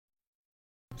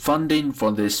Funding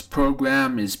for this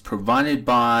program is provided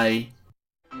by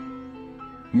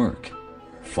Merck,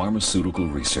 Pharmaceutical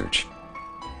Research,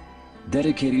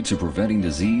 dedicated to preventing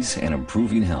disease and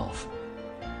improving health.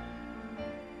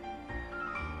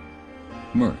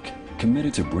 Merck,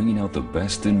 committed to bringing out the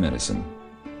best in medicine.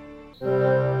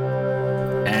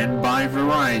 And by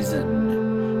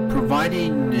Verizon,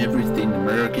 providing everything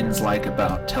Americans like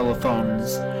about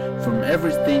telephones, from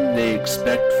everything they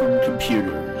expect from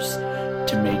computers,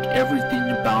 to make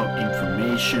everything about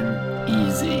information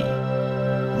easy.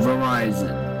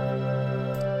 Verizon.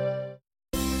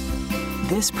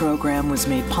 This program was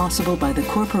made possible by the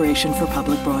Corporation for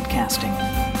Public Broadcasting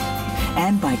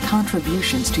and by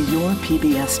contributions to your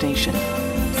PBS station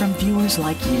from viewers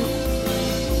like you.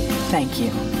 Thank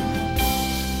you.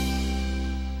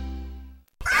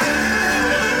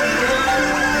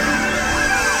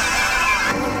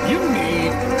 You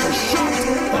need to shut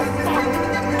the fuck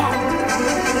up.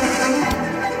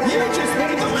 You just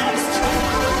made the list.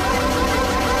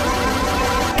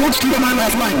 Don't steal my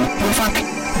last line, you fuck.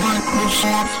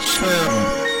 Microsoft Sam,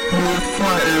 you're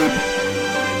fired.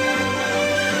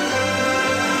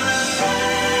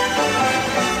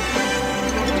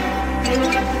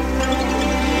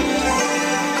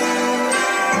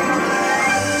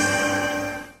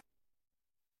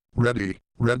 Ready,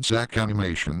 Red Sack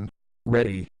Animation.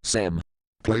 Ready, Sam.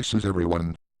 Places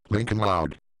everyone. Lincoln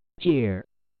Loud. Here.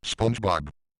 SpongeBob.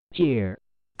 Here.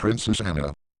 Princess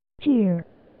Anna. Here.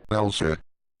 Elsa.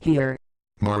 Here.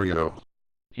 Mario.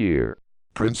 Here.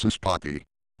 Princess Poppy.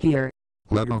 Here.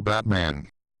 Lego Batman.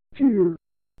 Here.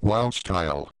 Wild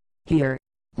Style. Here.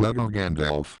 Lego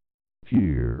Gandalf.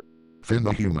 Here. Finn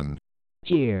the Human.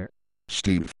 Here.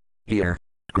 Steve. Here.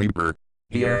 Creeper.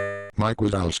 Here. Mike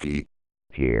Wazowski.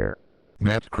 Here.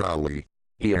 Matt Crowley.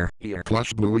 Here.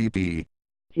 Plush Blue EP.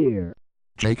 Here.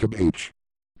 Jacob H.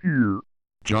 Here.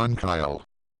 John Kyle.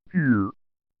 Here.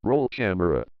 Roll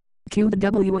camera. Cue the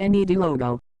WNED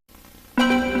logo.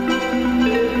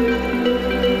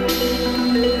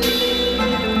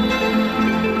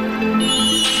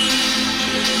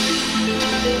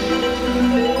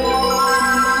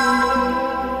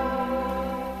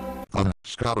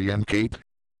 Scotty and Kate.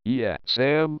 Yeah,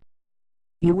 Sam.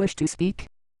 You wish to speak?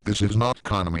 This is not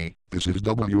Konami, this is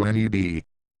WNED.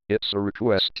 It's a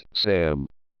request, Sam.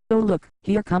 Oh look,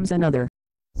 here comes another.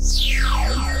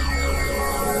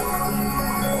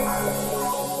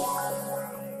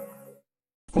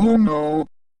 Oh no.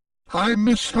 I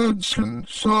miss Hudson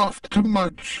Soft too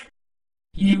much.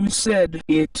 You said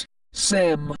it,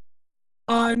 Sam.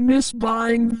 I miss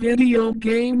buying video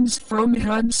games from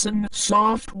Hudson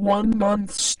Soft 1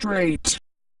 month straight.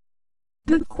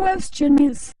 The question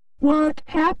is, what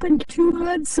happened to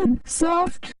Hudson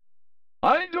Soft?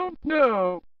 I don't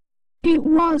know. It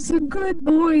was a good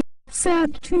boy.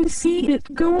 Sad to see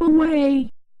it go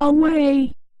away.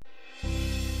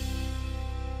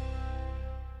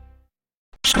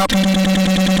 Scotty and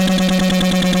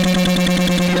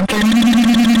Kate.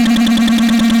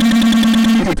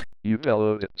 You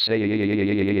bellowed it, Sam.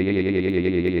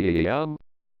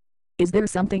 Is there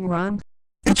something wrong?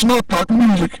 It's not pop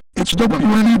music, it's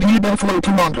WNED Buffalo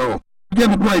Toronto.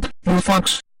 Get it right, you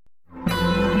fucks.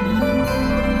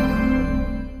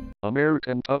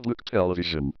 American Public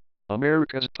Television.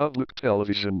 America's public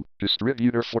television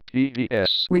distributor for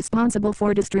PBS. Responsible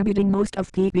for distributing most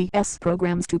of PBS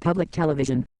programs to public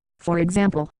television. For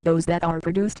example, those that are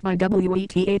produced by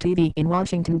WBT-TV in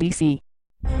Washington, D.C.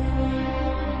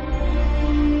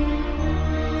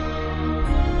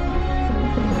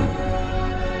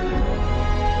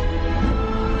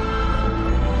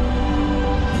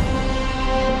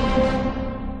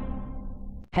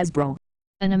 Hasbro.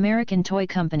 An American toy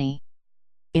company.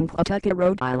 In Pawtucket,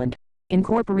 Rhode Island.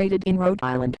 Incorporated in Rhode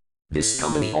Island. This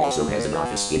company also has an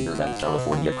office in Irvine,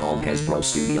 California called Hasbro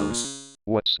Studios.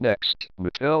 What's next,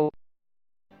 Mattel?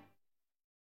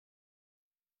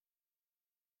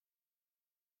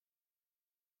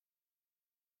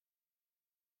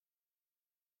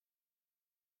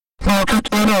 I'll cut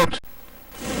that out.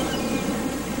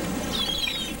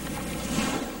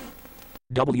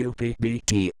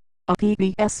 WPBT. A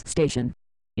PBS station.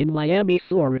 In Miami,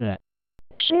 Florida.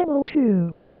 Channel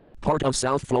 2. Part of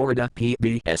South Florida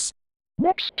PBS.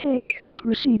 Next take,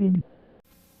 proceeding.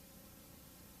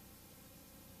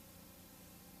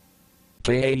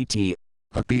 KAET.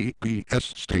 A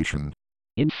PBS station.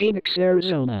 In Phoenix,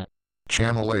 Arizona.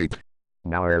 Channel 8.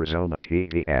 Now Arizona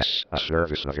PBS, a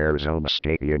service of Arizona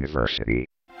State University.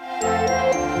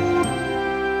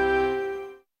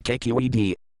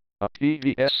 KQED. A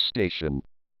PBS station.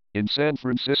 In San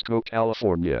Francisco,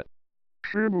 California.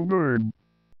 Channel 9.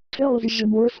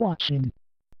 Television worth watching.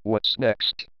 What's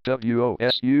next,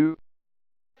 WOSU?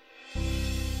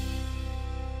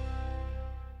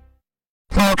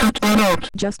 Now cut that out.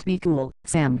 Just be cool,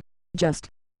 Sam. Just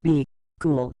be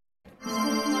cool.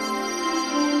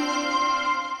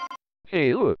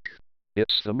 Hey look!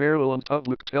 It's the Maryland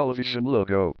Public Television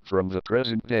logo from the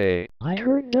present day. I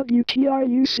heard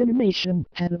WTRU Cinemation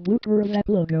had a blooper of that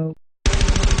logo.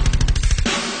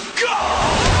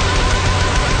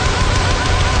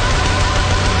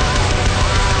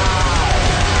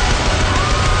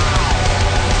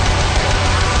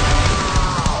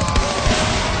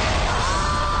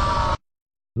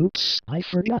 Oops, I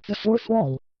forgot the fourth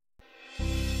wall.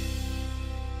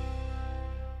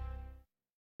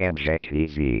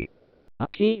 NJTV. A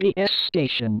PBS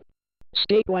station.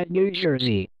 Statewide New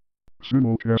Jersey.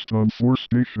 Simulcast on 4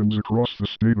 stations across the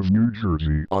state of New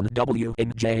Jersey. On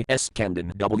WNJS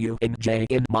Camden, WNJ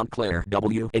in Montclair,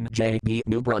 WNJB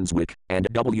New Brunswick, and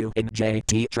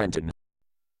WNJT Trenton.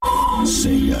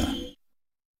 Sega.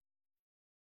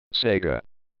 Sega.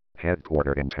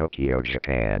 Headquartered in Tokyo,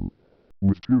 Japan.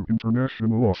 With 2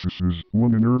 international offices,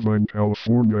 one in Irvine,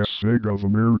 California as Sega of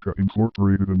America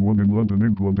Incorporated and one in London,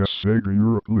 England as Sega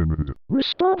Europe Limited.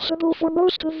 Responsible for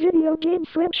most of video game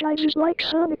franchises like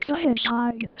Sonic the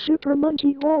Hedgehog, Super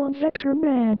Monkey Ball and Vector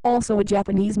Man. Also a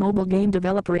Japanese mobile game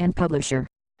developer and publisher.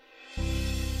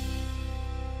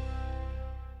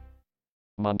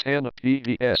 Montana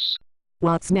PBS.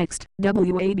 What's next,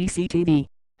 WABC-TV.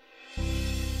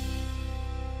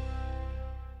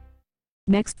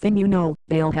 Next thing you know,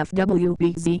 they'll have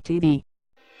WBZ-TV.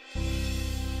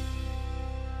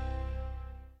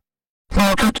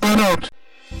 Now cut that out.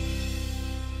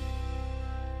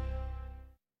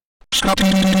 Scotty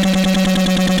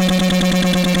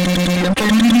and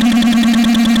Kate.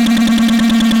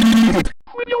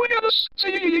 We're going at us.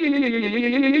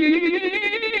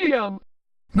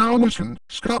 Now listen,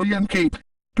 Scotty and Kate.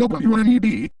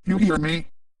 WNED, you hear me?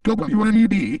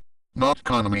 WNED. Not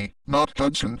Konami, not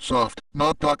Hudson Soft,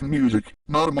 not Doc Music,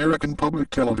 not American Public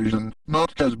Television,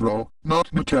 not Hasbro,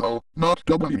 not Mattel, not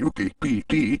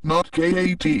WPBT, not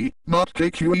KAET, not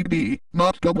KQED,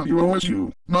 not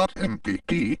WOSU, not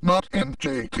MPT, not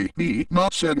NJTV,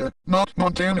 not Sega, not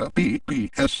Montana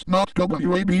PBS, not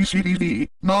WABC-TV,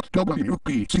 not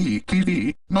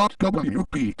WBZ-TV, not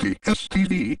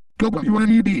WBTS-TV,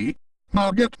 WNED.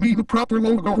 Now get me the proper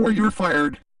logo or you're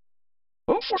fired.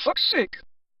 Oh, for fuck's sake.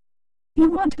 You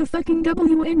want the fucking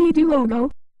WNED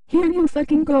logo? Here you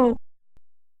fucking go.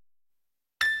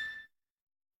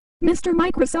 Mr.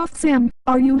 Microsoft Sam,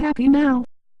 are you happy now?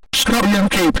 Scotty and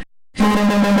Kate.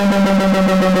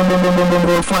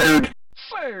 Fired.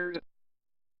 Fired.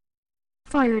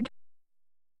 Fired.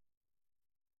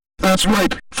 That's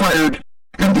right, fired.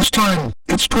 And this time,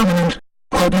 it's permanent.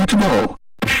 I'll be to go.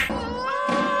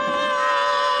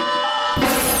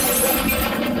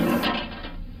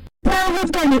 Now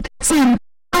you've done it, Sam.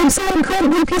 I'm so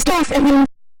incredibly pissed off at you.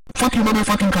 Fuck you,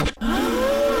 motherfucking cunt.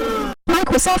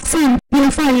 Microsoft Sam,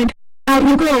 you're fired. Out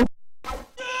you go.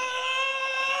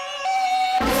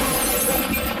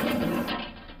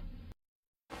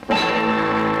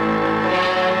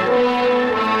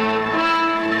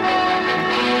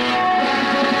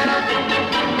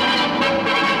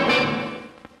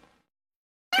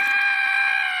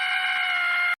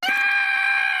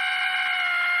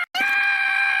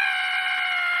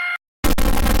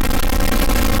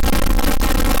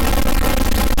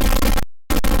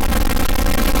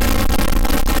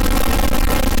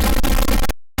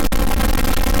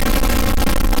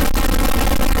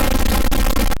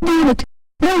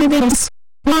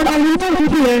 What are you doing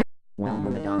here? Well,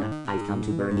 Mermadonna, I've come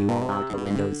to burn you all out the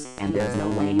windows, and there's no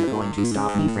way you're going to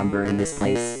stop me from burning this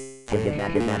place.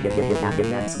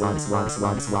 Swans,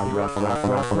 ruffle,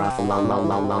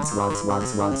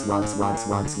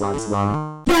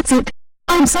 swans. That's it.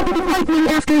 I'm summoning lightning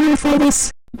after you for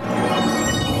this.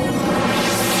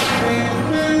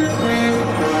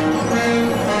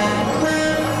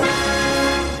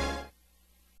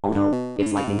 Oh no,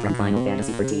 it's lightning from Final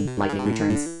Fantasy XIII. Lightning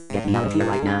returns. Get me out of here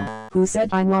right now. Who said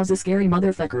I was a scary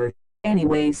motherfucker?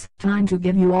 Anyways, time to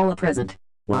give you all a present.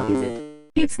 What is it?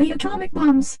 It's the atomic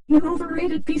bombs, you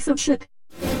overrated piece of shit.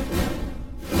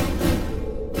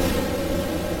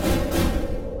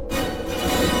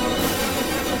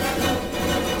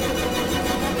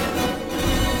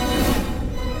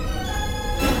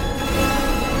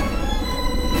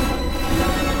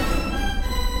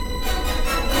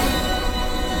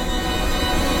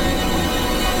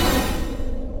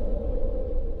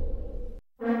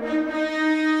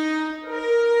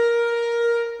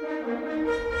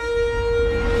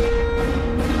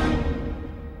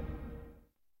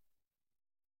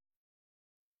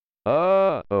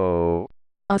 Uh-oh.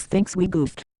 Us thinks we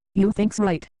goofed. You thinks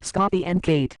right, Scotty and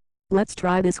Kate. Let's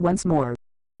try this once more.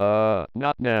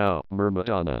 Not now,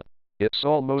 Mermadonna. It's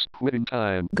almost quitting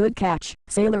time. Good catch,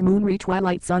 Sailor Moon re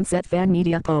Twilight Sunset Fan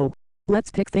Media Co. Let's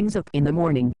pick things up in the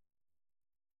morning.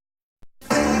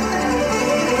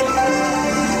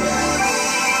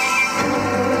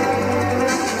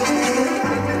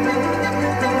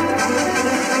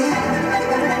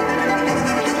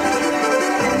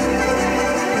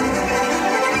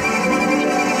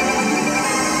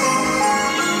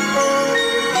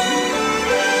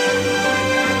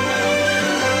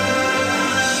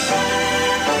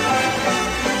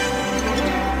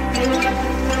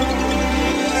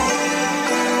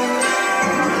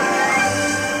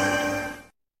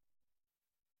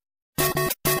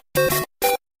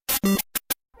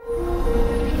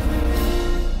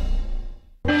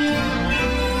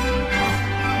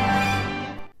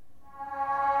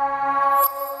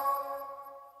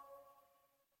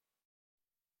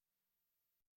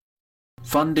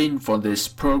 Funding for this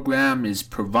program is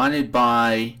provided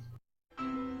by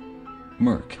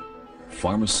Merck,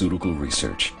 Pharmaceutical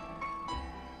Research,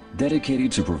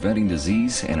 dedicated to preventing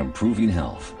disease and improving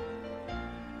health.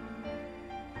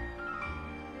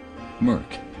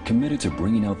 Merck, committed to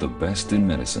bringing out the best in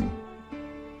medicine.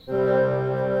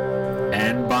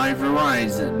 And by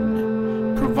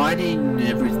Verizon, providing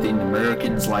everything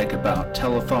Americans like about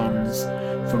telephones,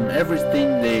 from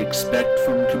everything they expect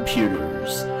from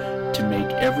computers, to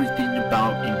make everything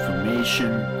about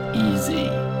information easy.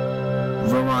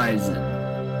 Verizon.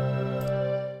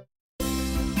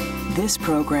 This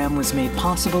program was made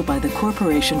possible by the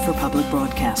Corporation for Public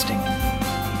Broadcasting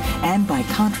and by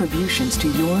contributions to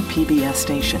your PBS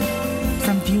station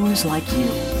from viewers like you.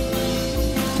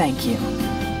 Thank you.